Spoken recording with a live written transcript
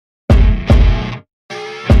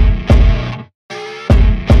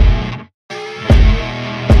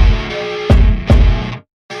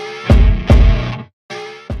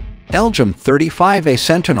LGM-35A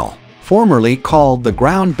Sentinel, formerly called the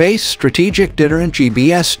Ground Based Strategic Deterrent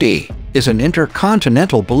 (GBSD), is an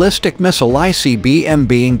intercontinental ballistic missile ICBM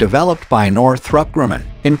being developed by Northrop Grumman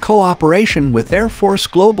in cooperation with Air Force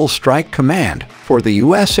Global Strike Command for the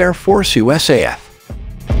U.S. Air Force USAF.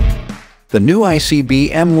 The new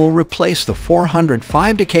ICBM will replace the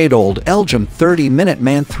 405-decade-old LGM-30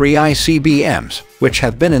 Minuteman III ICBMs, which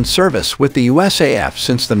have been in service with the USAF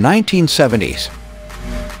since the 1970s.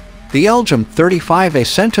 The LGM-35A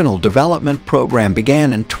Sentinel development program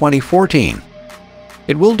began in 2014.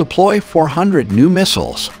 It will deploy 400 new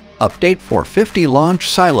missiles, update 450 launch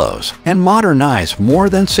silos, and modernize more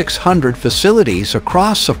than 600 facilities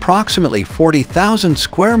across approximately 40,000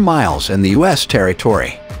 square miles in the U.S.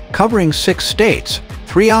 territory, covering 6 states,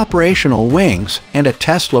 3 operational wings, and a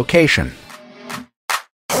test location.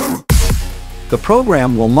 The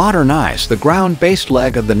program will modernize the ground-based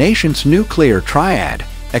leg of the nation's nuclear triad,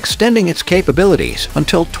 extending its capabilities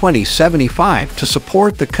until 2075 to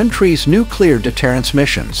support the country's nuclear deterrence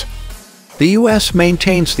missions. The U.S.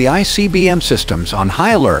 maintains the ICBM systems on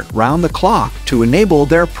high alert round the clock to enable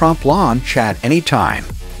their prompt launch at any time.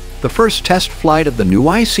 The first test flight of the new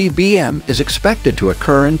ICBM is expected to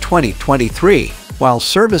occur in 2023, while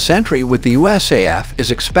service entry with the USAF is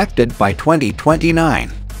expected by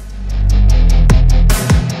 2029.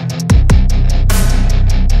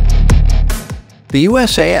 The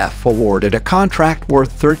USAF awarded a contract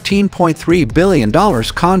worth $13.3 billion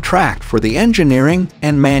contract for the engineering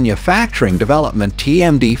and manufacturing development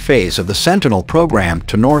 (TMD) phase of the Sentinel program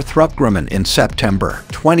to Northrop Grumman in September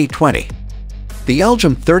 2020. The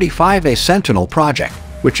LGM-35A Sentinel project,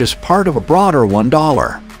 which is part of a broader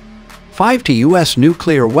 $1.5 to U.S.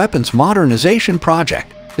 nuclear weapons modernization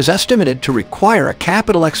project, is estimated to require a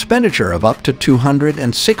capital expenditure of up to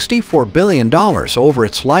 $264 billion over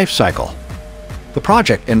its life cycle. The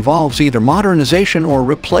project involves either modernization or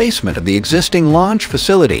replacement of the existing launch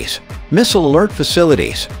facilities, missile alert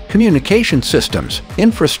facilities, communication systems,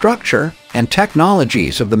 infrastructure, and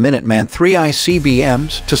technologies of the Minuteman III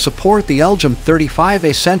ICBMs to support the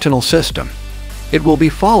LGM-35A Sentinel system. It will be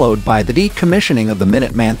followed by the decommissioning of the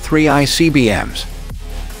Minuteman III ICBMs.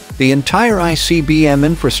 The entire ICBM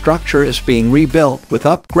infrastructure is being rebuilt with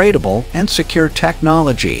upgradable and secure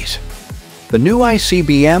technologies. The new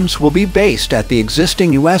ICBMs will be based at the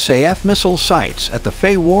existing USAF missile sites at the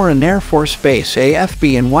Fay Warren Air Force Base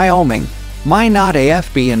AFB in Wyoming, Minot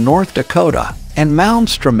AFB in North Dakota, and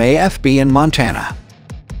Malmstrom AFB in Montana.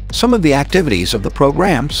 Some of the activities of the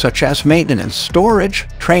program, such as maintenance, storage,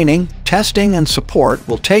 training, testing, and support,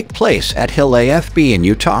 will take place at Hill AFB in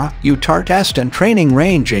Utah, Utah Test and Training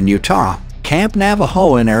Range in Utah, Camp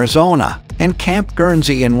Navajo in Arizona, and Camp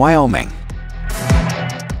Guernsey in Wyoming.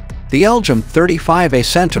 The LGM-35A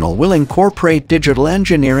Sentinel will incorporate digital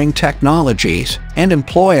engineering technologies and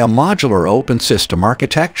employ a modular open system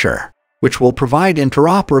architecture, which will provide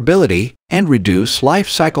interoperability and reduce life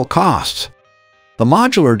cycle costs. The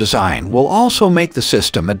modular design will also make the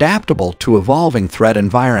system adaptable to evolving threat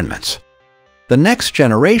environments. The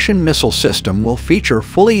next-generation missile system will feature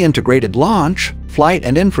fully integrated launch, flight,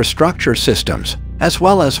 and infrastructure systems, as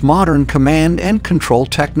well as modern command and control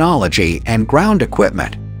technology and ground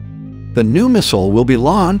equipment. The new missile will be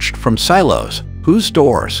launched from silos, whose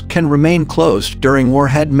doors can remain closed during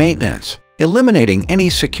warhead maintenance, eliminating any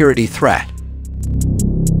security threat.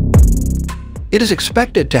 It is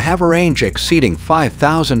expected to have a range exceeding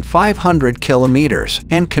 5,500 kilometers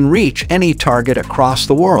and can reach any target across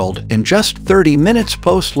the world in just 30 minutes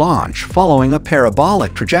post-launch following a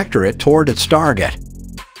parabolic trajectory toward its target.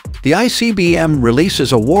 The ICBM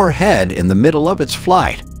releases a warhead in the middle of its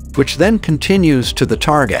flight, which then continues to the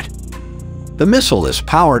target. The missile is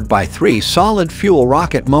powered by 3 solid-fuel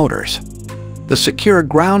rocket motors. The secure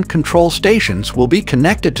ground control stations will be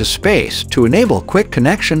connected to space to enable quick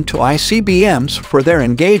connection to ICBMs for their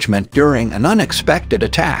engagement during an unexpected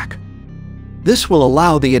attack. This will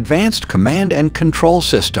allow the advanced command and control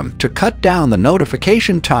system to cut down the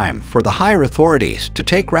notification time for the higher authorities to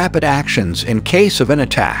take rapid actions in case of an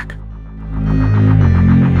attack.